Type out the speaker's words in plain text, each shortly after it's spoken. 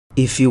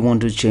If you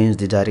want to change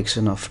the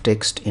direction of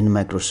text in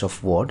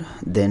Microsoft Word,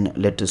 then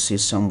let us see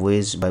some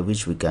ways by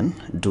which we can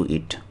do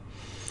it.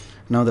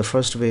 Now the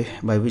first way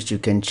by which you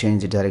can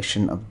change the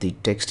direction of the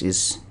text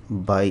is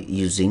by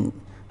using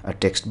a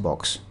text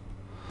box.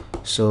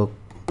 So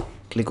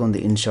click on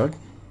the insert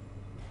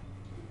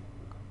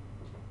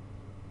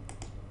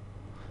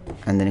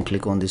and then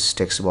click on this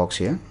text box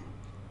here.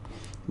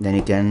 Then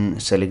you can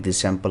select the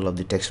sample of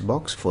the text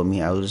box. For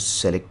me, I will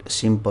select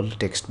simple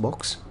text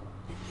box,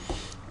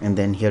 and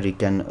then here you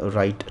can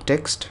write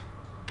text.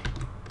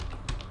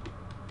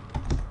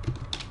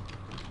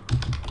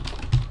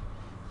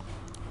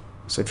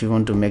 So if you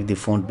want to make the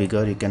font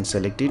bigger, you can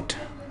select it,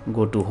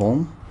 go to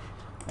home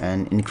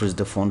and increase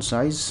the font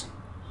size.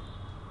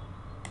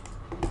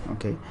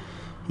 Okay,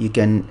 you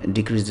can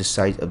decrease the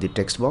size of the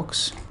text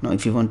box. Now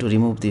if you want to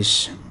remove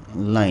this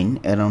line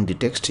around the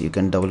text, you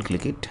can double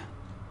click it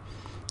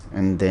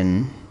and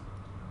then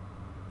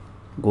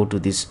go to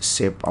this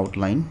shape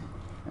outline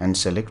and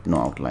select no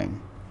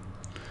outline.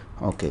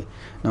 Okay,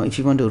 now if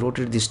you want to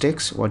rotate this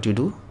text, what you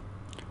do,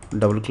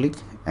 double click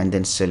and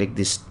then select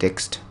this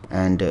text,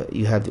 and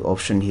you have the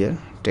option here,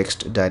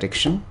 text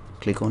direction.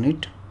 Click on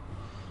it.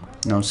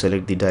 Now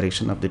select the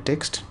direction of the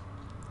text,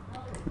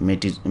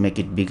 make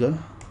it bigger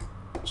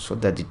so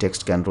that the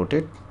text can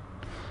rotate.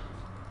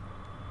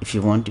 If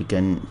you want, you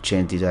can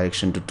change the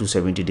direction to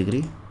 270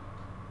 degree.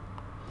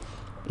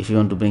 If you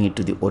want to bring it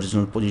to the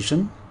original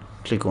position,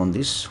 click on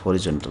this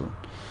horizontal.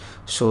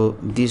 So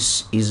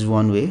this is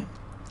one way.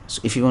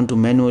 So if you want to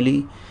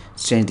manually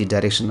change the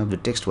direction of the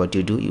text, what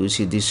you do, you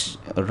see this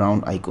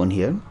round icon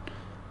here,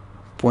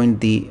 point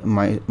the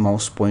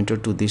mouse pointer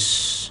to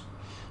this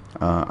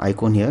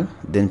icon here,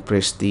 then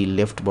press the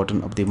left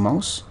button of the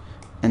mouse,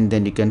 and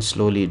then you can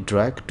slowly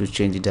drag to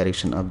change the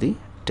direction of the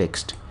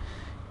text.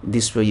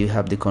 This way you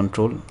have the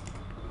control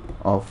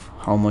of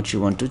how much you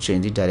want to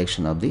change the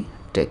direction of the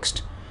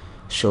text.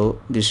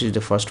 So this is the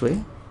first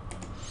way.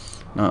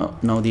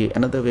 Now the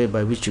another way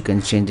by which you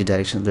can change the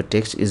direction of the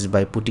text is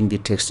by putting the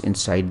text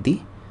inside the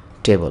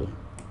table.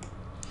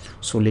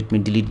 So let me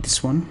delete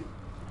this one.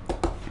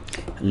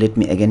 Let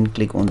me again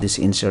click on this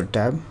insert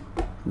tab,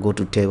 go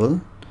to table,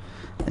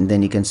 and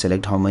then you can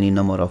select how many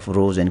number of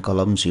rows and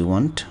columns you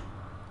want.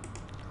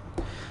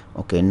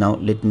 Okay, now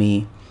let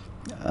me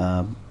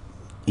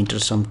enter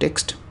some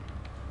text.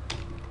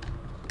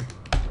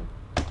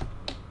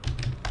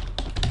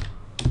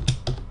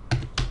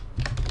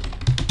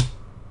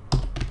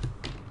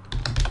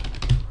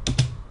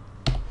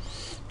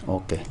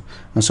 Okay,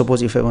 now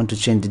suppose if I want to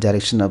change the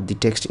direction of the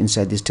text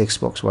inside this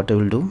text box, what I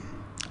will do,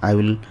 I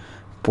will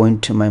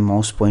point my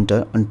mouse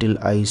pointer until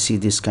I see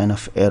this kind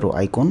of arrow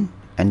icon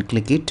and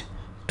click it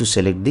to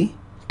select the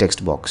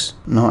text box.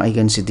 Now I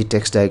can see the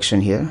text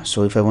direction here.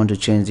 So if I want to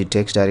change the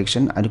text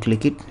direction, I'll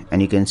click it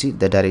and you can see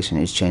the direction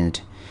is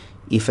changed.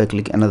 If I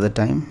click another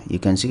time, you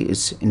can see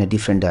it's in a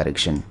different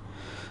direction.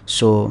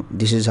 So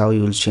this is how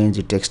you will change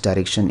the text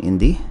direction in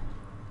the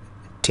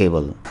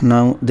table.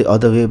 Now the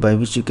other way by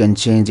which you can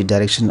change the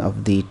direction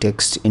of the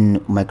text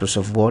in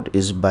Microsoft Word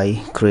is by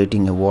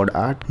creating a word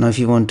art. Now if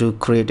you want to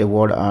create a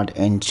word art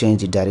and change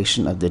the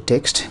direction of the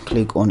text,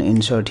 click on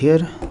insert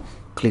here,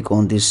 click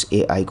on this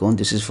A icon,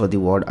 this is for the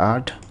word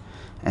art,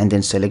 and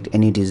then select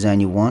any design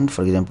you want,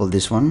 for example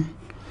this one.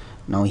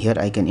 Now here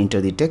I can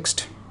enter the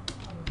text,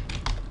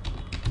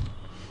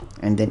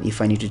 and then if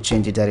I need to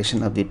change the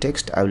direction of the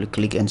text, I will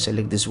click and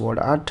select this word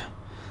art.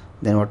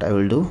 Then what I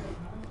will do,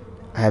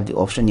 I have the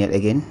option here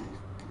again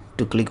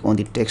to click on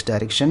the text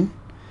direction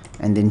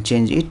and then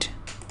change it,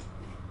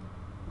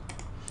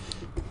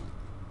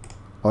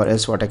 or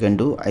else what I can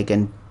do, I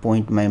can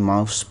point my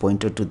mouse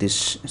pointer to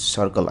this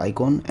circle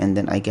icon and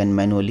then I can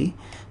manually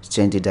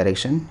change the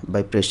direction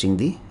by pressing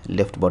the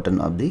left button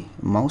of the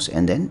mouse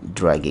and then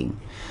dragging.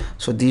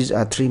 So these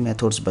are three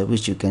methods by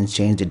which you can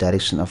change the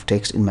direction of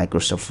text in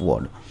Microsoft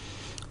Word.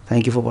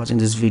 Thank you for watching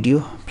this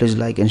video. Please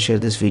like and share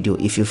this video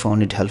if you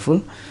found it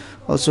helpful.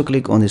 Also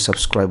click on the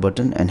subscribe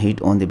button and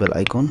hit on the bell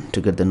icon to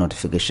get the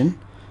notification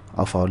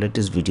of our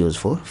latest videos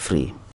for free.